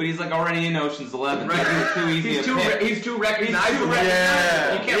Clooney, but he's like already in Ocean's 11. Right. He's too easy to pick. He's too recognizable.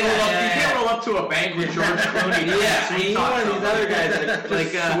 Yeah. You can't roll up to a bank with George Clooney. I need one of these other guys that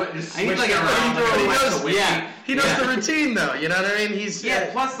I need like a he knows the routine though. You know what I mean?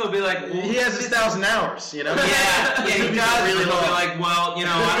 Plus they'll be like, he has his 1,000 hours. You know? Yeah, he does. Really they'll be like, well,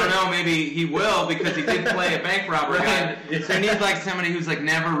 I don't know. Maybe he will because he did play a bank robber guy. So he needs like somebody who's like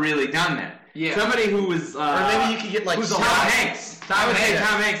never really done that. Yeah. Somebody who was. Or maybe you could get like Tom Hanks. Tom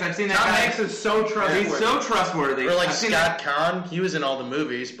Hanks. I've seen that guy. Tom Hanks is so trustworthy. He's so trustworthy. Or like Scott Conn. He was in all the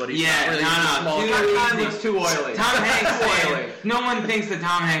movies, but he's not really small. Scott Conn looks too oily. Tom Hanks. Oily. No one thinks that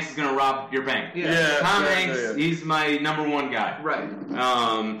Tom Hanks is going to rob your bank. Yeah. Tom Hanks. He's my number one guy. Right.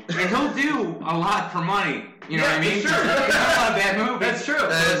 And he'll do a lot for money. You know what I mean? That's true. Not a lot of bad movies. That's true. So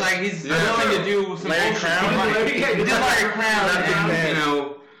it's like he's willing to do some Larry bullshit Crown. for money. He did Larry Crown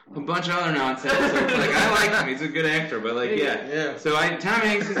and a bunch of other nonsense. So, like I like him; he's a good actor. But Yeah. So Tom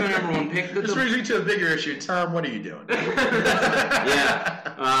Hanks is my number one pick. This brings me to a bigger issue. Tom, what are you doing?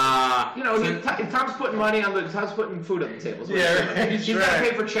 Tom's putting Tom's putting food on the table. Yeah, he's got to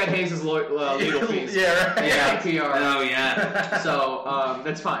pay for Chet Hayes' legal fees. Yeah, right. Yeah. PR. Oh yeah. So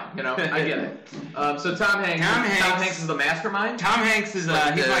that's fine. I get it. So Tom Hanks is the mastermind. Tom Hanks is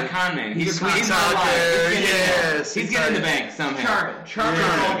he's my con man. He's my liar. Yes. He's getting the bank somehow. Charming.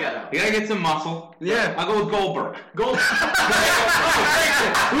 Yeah. Get You gotta get some muscle. Yeah. I'll go with Goldberg. Who's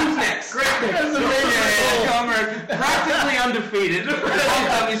next? Great pick. That's amazing. Goldberg, practically undefeated. All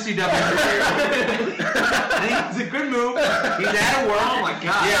WCW career. I think it's a good move. He's out of work. Oh my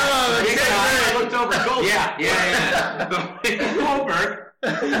god. Yeah. I looked over Goldberg. Yeah. Goldberg.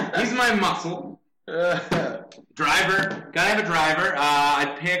 He's my muscle. Driver. Gotta have a driver.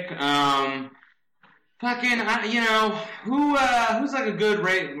 I'd pick who's like a good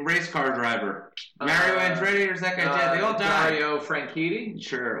race car driver? Mario Andretti or is that guy dead? They all died. Dario Franchitti?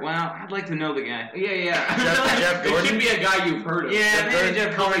 Sure. Well, I'd like to know the guy. Yeah. Jeff It Gordon? should be a guy you've heard of. Yeah, maybe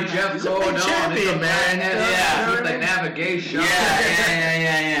Jeff Gordon. He's a big champion, man. Yeah, with the navigation.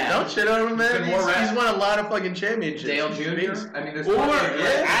 Yeah. Don't shit on him, man. Been more He's won a lot of fucking championships. Dale He's Jr. beast. I mean, there's Or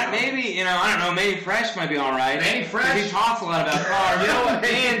plenty. I don't know, maybe Fresh might be all right. Manny Fresh? He talks a lot about cars. You know what?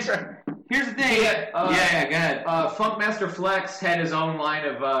 And here's the thing. Go ahead. Funkmaster Flex had his own line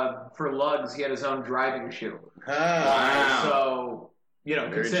of for lugs. He had his own driving shoe. Wow. So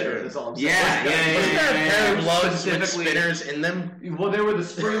consider. That's all I'm saying. Yeah. Wasn't there a pair of lugs with spinners in them? Well, they were the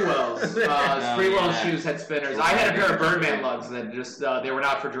Spreewells. Spreewell shoes had spinners. I had a pair of Birdman lugs that just they were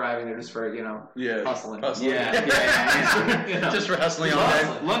not for driving. They're just for hustling. Yeah. Just for hustling all day.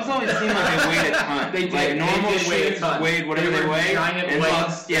 Lugs always seem like they weighed a ton. They did. Like normal shoes weighed whatever they weigh. Giant and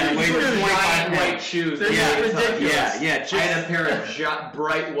Lugs, weighed 25 giant white shoes. They're ridiculous. Yeah. I had a pair of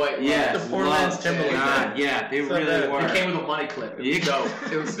bright white lugs. Yeah, the poor man's Timberland. Yeah, they really were. It came with a money clip. It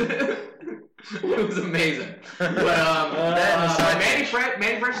was dope. It was amazing. But Manny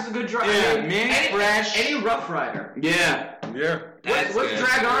Fresh is a good driver. Yeah, Manny Fresh. Any Rough Rider. Yeah. What's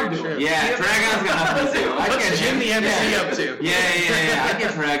Drag-On doing? Yeah, Drag-On's got nothing to do. What's Jim the MC up to? Yeah. I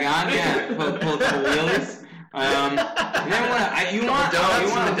get Drag-On. Yeah, pull a couple wheelies. You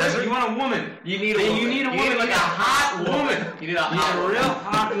want a woman. You need a woman like a hot woman. You need a real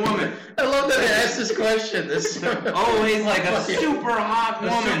hot woman. I love that I asked this question. Always like a super hot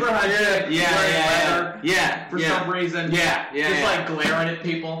woman. Super hot chick. Yeah. For some reason. Yeah. Just like glaring at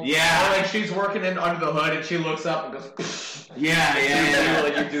people. Yeah. Or like she's working under the hood and she looks up and goes. Yeah.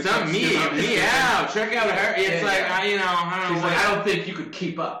 Me out. Check out her. It's like I don't know. I don't think you could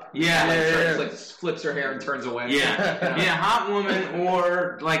keep up. Yeah. Like flips her hair and turns away. Yeah, hot woman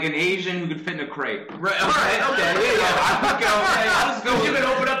or like an Asian who could fit in a crate. Right. All right. Okay. I'll just go. You can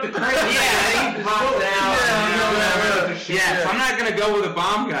open up the crate. Yeah, he pops out. So I'm not gonna go with a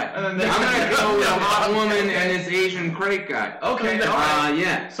bomb guy. I'm gonna go with a hot woman and this Asian crate guy. Okay.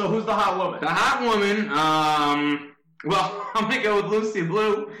 Yeah. So who's the hot woman? The hot woman. Well, I'm gonna go with Lucy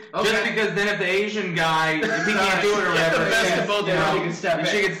Blue, just because then if the Asian guy, if he can't do it or whatever, she can step in.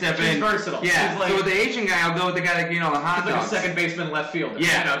 She can step in. She's versatile. Yeah. She's so with the Asian guy, I'll go with the guy that can eat all the hot dogs. She's like a second baseman, left fielder.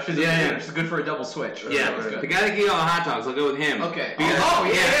 Yeah. She's good for a double switch. Yeah. The guy that can eat all the hot dogs, I'll go with him. Okay. I'll go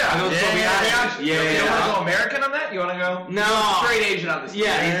with Kobayashi. You want to go American on that? You want to go? No. Straight Asian on this.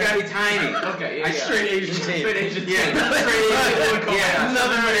 Yeah, he's gotta be tiny. Okay. Straight Asian team. Straight Asian team. Yeah. Straight Asian. Yeah.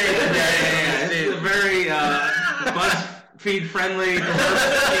 Another Asian. Yeah. It's a very BuzzFeed friendly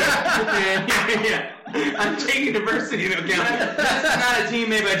diversity. Yeah. I'm taking diversity into account. That's not a team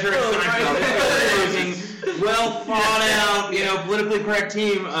made by Jerry Seinfeld. Well thought out, politically correct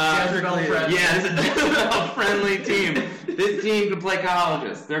team. This is a Jezebel-friendly team. This team can play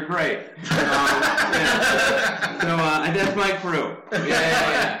colleges. They're great. So that's my crew.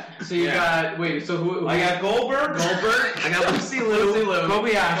 Yeah. So you got so who? I got Goldberg. I got Lucy Liu.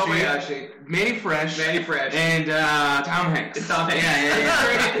 Kobayashi. Manny Fresh, and Tom Hanks. I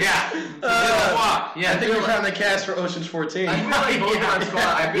think we found the cast for Ocean's 14. I feel like both on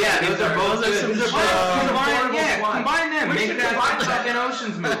spot. Those are both combine them. Make that fucking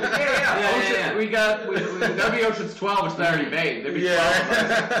Ocean's movie. Yeah. We got that'd be Ocean's 12, which they already made. There'd be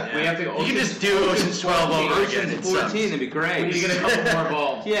 12. We have to go. You can just do Ocean's 12 over again. Ocean's 14, that'd be great. We need to get a couple more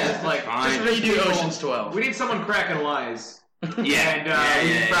balls. Yeah, just redo Ocean's 12. We need someone cracking wise. Yeah, and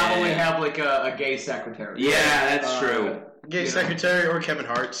we probably have like a gay secretary. Yeah, that's true. Gay secretary or Kevin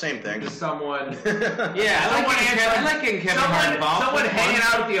Hart, same thing. Just someone. I like getting Kevin Hart involved. Someone hanging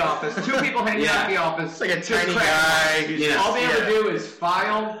out at the office. Two people hanging out at the office. It's like a tiny guy. All they ever do is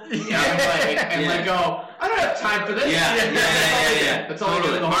file and go. I don't have time for this. Yeah. That's all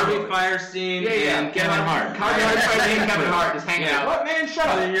totally. Harvey Fierstein and Kevin Hart. Harvey Fierstein and Kevin Hart just hanging out. What, man? Shut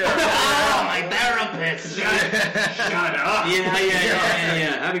up. Oh, my therapist. Shut up.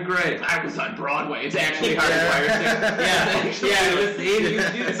 Yeah. That'd be great. I was on Broadway. It's actually Harvey Fierstein.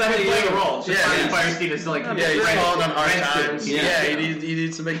 It's not him playing a role. It's just Harvey Fierstein is like. Yeah, he's falling on hard times. Yeah, he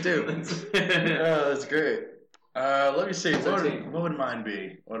needs to make do. Oh, that's great. Let me see. What would mine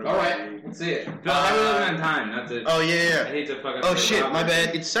be? All right, let's see it. Phil, how are we looking on time? Not to. Oh yeah. I hate to fuck up. Oh shit, my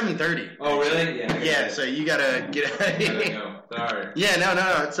bad. It's 7:30. Oh really? Yeah. So you gotta get. Go. Sorry. Yeah,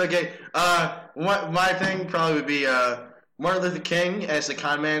 no, it's okay. My thing probably would be Martin Luther King as the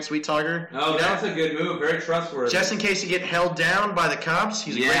con man, sweet talker. Oh, that's a good move. Very trustworthy. Just in case you get held down by the cops,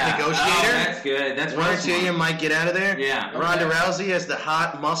 he's a great negotiator. Oh, that's good. That's one or two of you might get out of there. Yeah. Ronda Rousey as the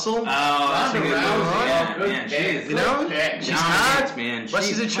hot muscle. Oh, that's a good move. Man, she's hot, man. But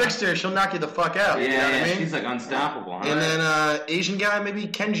she's a trickster. She'll knock you the fuck out. Yeah, you know what I mean? She's like unstoppable. And then Asian guy, maybe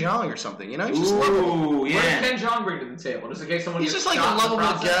Ken Jeong or something. He's just lovable. What does Ken Jeong bring to the table? Just in case someone he's just like a lovable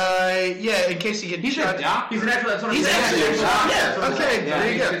guy. Yeah, in case you get shot. He's an actual. That's what I'm saying. He's actually yeah. Okay,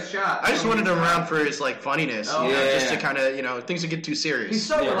 there you go. Shot. I just wanted him around for his funniness, just to kind of things that get too serious. He's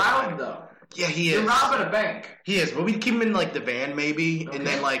so loud though. Yeah, he is. You're robbing a bank. He is, but we keep him in the van maybe, and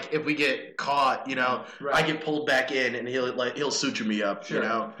then if we get caught, I get pulled back in, and he'll suture me up,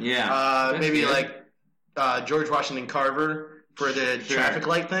 Yeah. maybe George Washington Carver. for the traffic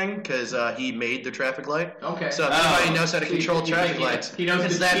light thing because he made the traffic light. Okay. So if anybody knows how to control traffic lights, he knows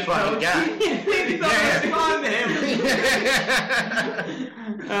it's the that cheat fucking codes. guy.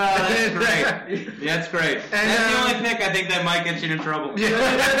 That's great. That's great. And, That's the only pick I think that might get you in trouble. Yeah.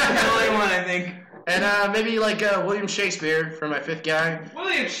 That's the only one I think. And maybe like William Shakespeare for my fifth guy.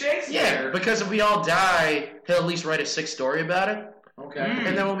 William Shakespeare. Yeah, because if we all die, he'll at least write a sick story about it. Okay.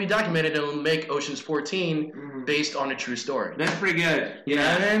 And then we'll be documented and we'll make Ocean's 14 based on a true story. That's pretty good. You know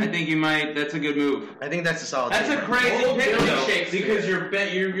what I mean? I think you might. That's a good move. I think that's a solid That's team. a crazy Old pick Billy though, Shakespeare. because you're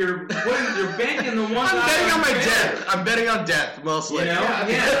banking the one. I'm guy betting on my favorite. death. I'm betting on death mostly. You know? Yeah,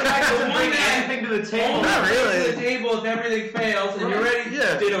 Yeah. the fact The doesn't one bring guy anything to the table. only Not brings really. to the table if everything fails, and you already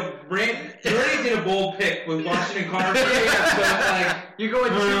Yeah. did a bold pick with Washington Carver. So it's like, You're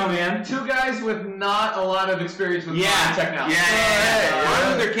going I don't know, man. two guys with not a lot of experience with modern yeah, technology. yeah. yeah.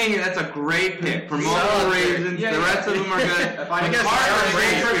 Martin Luther King. That's a great pick for multiple reasons. Yeah, the yeah. rest of them are good. If I guess Carter,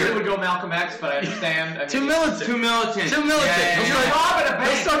 Aaron I Brady would go Malcolm X, but I understand. I mean, Too militant. Too militant. Too militant. Yeah, He'll You're start- robbing a he'll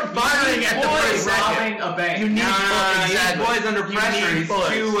bank. start firing at the Boy, first second. robbing a bank. You need He's exactly. boys under You pressure. need He's boys.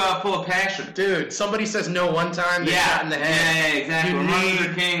 too full of passion. Dude, somebody says no one time, they're shot in the head. Yeah, exactly. You Martin need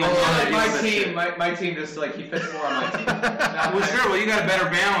Luther King. a was lot one of of my these- team, my team just like he fits more on my team. Well, sure. Well, you got a better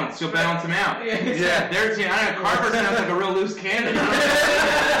balance. You'll balance him out. Yeah. Their team. I don't know. Carver sounds like a real loose cannon.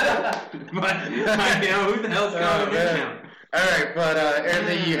 But you know, who the hell's going in this town? All right, but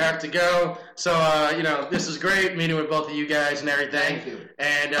Anthony, you have to go. So, this is great meeting with both of you guys and everything. Thank you.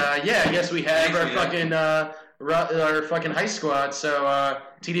 And yeah, I guess we have Thanks, our man. our fucking heist squad. So,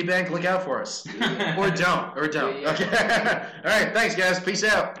 TD Bank, look out for us, or don't. Yeah. Okay. All right, thanks, guys. Peace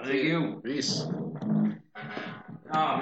out. Thank you. Peace. Oh,